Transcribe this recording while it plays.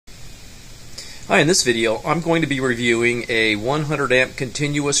Hi, in this video I'm going to be reviewing a 100 amp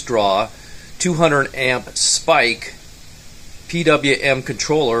continuous draw 200 amp spike PWM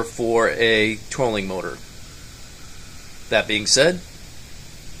controller for a trolling motor. That being said,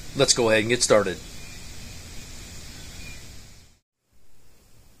 let's go ahead and get started.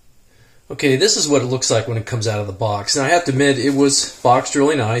 Okay, this is what it looks like when it comes out of the box. And I have to admit, it was boxed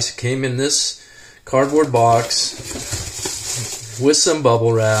really nice. It came in this cardboard box with some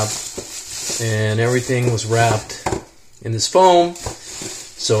bubble wrap, and everything was wrapped in this foam,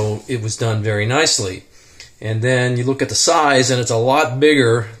 so it was done very nicely. And then you look at the size, and it's a lot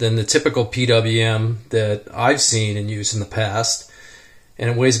bigger than the typical PWM that I've seen and used in the past. And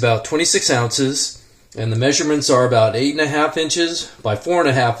it weighs about 26 ounces, and the measurements are about 8.5 inches by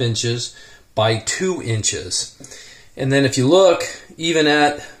 4.5 inches by 2 inches. And then if you look even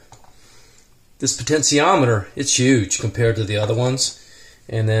at this potentiometer, it's huge compared to the other ones.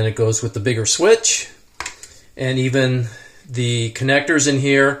 And then it goes with the bigger switch, and even the connectors in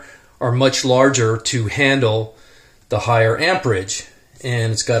here are much larger to handle the higher amperage.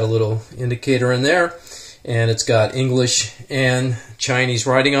 And it's got a little indicator in there, and it's got English and Chinese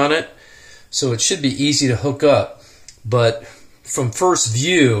writing on it, so it should be easy to hook up. But from first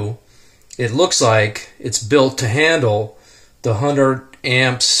view, it looks like it's built to handle the 100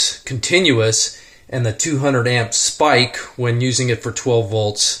 amps continuous and the 200 amp spike when using it for 12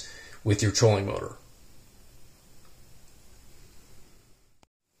 volts with your trolling motor.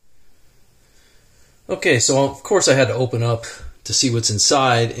 Okay, so of course I had to open up to see what's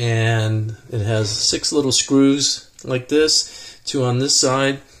inside, and it has 6 little screws like this, 2 on this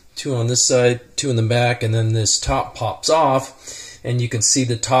side, 2 on this side, 2 in the back, and then this top pops off, and you can see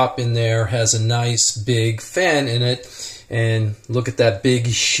the top in there has a nice big fan in it. And look at that big,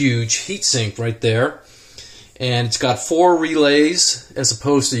 huge heatsink right there. And it's got 4 relays as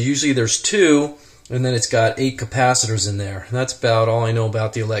opposed to usually there's 2. And then it's got 8 capacitors in there. And that's about all I know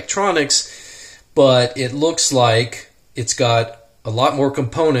about the electronics. But it looks like it's got a lot more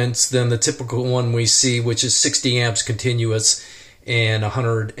components than the typical one we see, which is 60 amps continuous and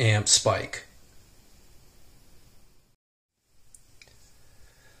 100 amp spike.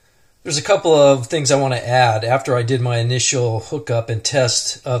 There's a couple of things I want to add after I did my initial hookup and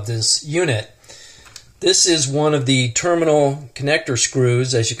test of this unit. This is one of the terminal connector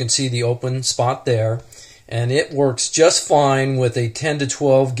screws, as you can see the open spot there, and it works just fine with a 10 to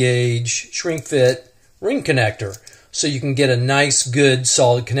 12 gauge shrink fit ring connector, so you can get a nice, good,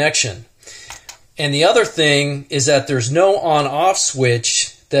 solid connection. And the other thing is that there's no on-off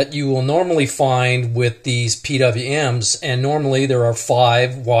switch that you will normally find with these PWMs, and normally there are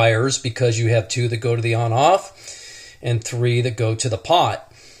 5 wires because you have 2 that go to the on-off and 3 that go to the pot.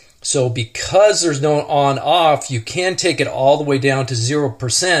 So because there's no on-off, you can take it all the way down to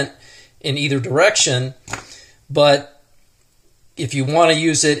 0% in either direction, but if you want to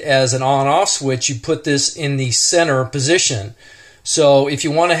use it as an on-off switch, you put this in the center position. So if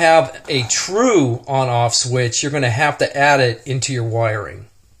you want to have a true on-off switch, you're going to have to add it into your wiring.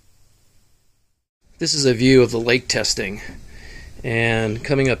 This is a view of the lake testing, and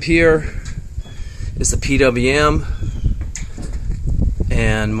coming up here is the PWM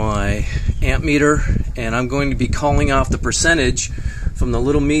and my amp meter, and I'm going to be calling off the percentage from the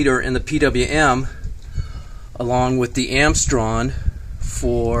little meter in the PWM along with the amps drawn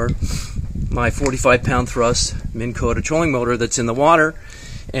for my 45-pound thrust Minn Kota trolling motor that's in the water,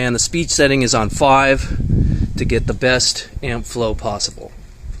 and the speed setting is on 5 to get the best amp flow possible.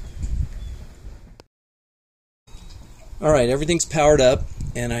 Alright, everything's powered up,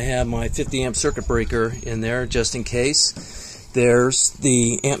 and I have my 50 amp circuit breaker in there just in case. There's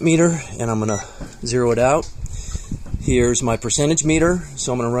the amp meter, and I'm going to zero it out. Here's my percentage meter,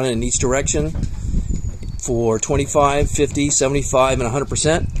 so I'm going to run it in each direction for 25, 50, 75, and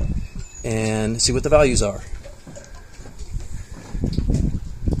 100%, and see what the values are.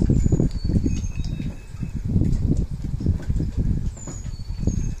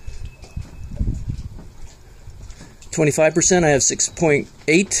 %, I have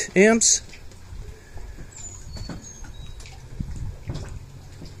 6.8 amps.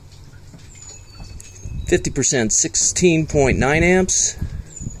 50%, 16.9 amps.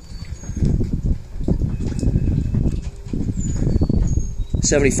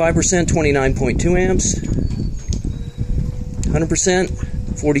 75%, 29.2 amps. 100%,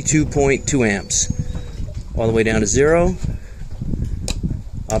 42.2 amps. All the way down to 0.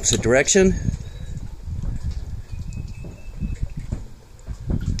 Opposite direction.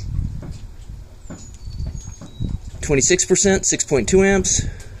 26%, 6.2 amps.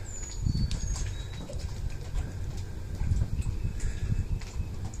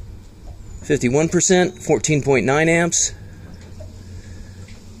 51%, 14.9 amps.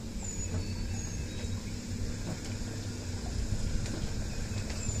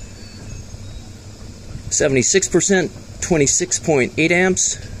 76%, 26.8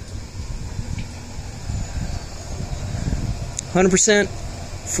 amps. 100%,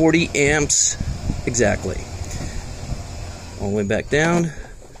 40 amps exactly. All the way back down.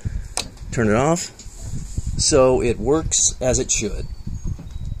 Turn it off. So it works as it should.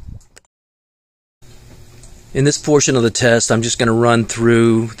 In this portion of the test, I'm just going to run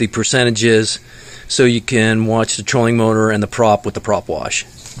through the percentages so you can watch the trolling motor and the prop with the prop wash.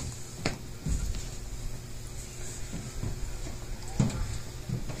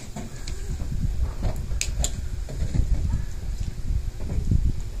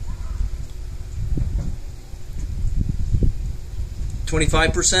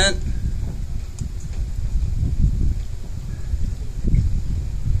 %,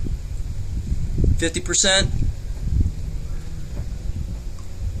 50%,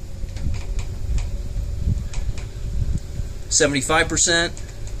 75%,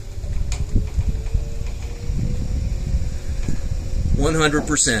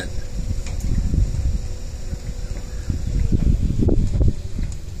 100%.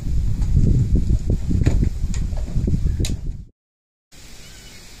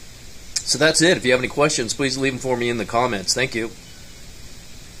 So that's it. If you have any questions, please leave them for me in the comments. Thank you.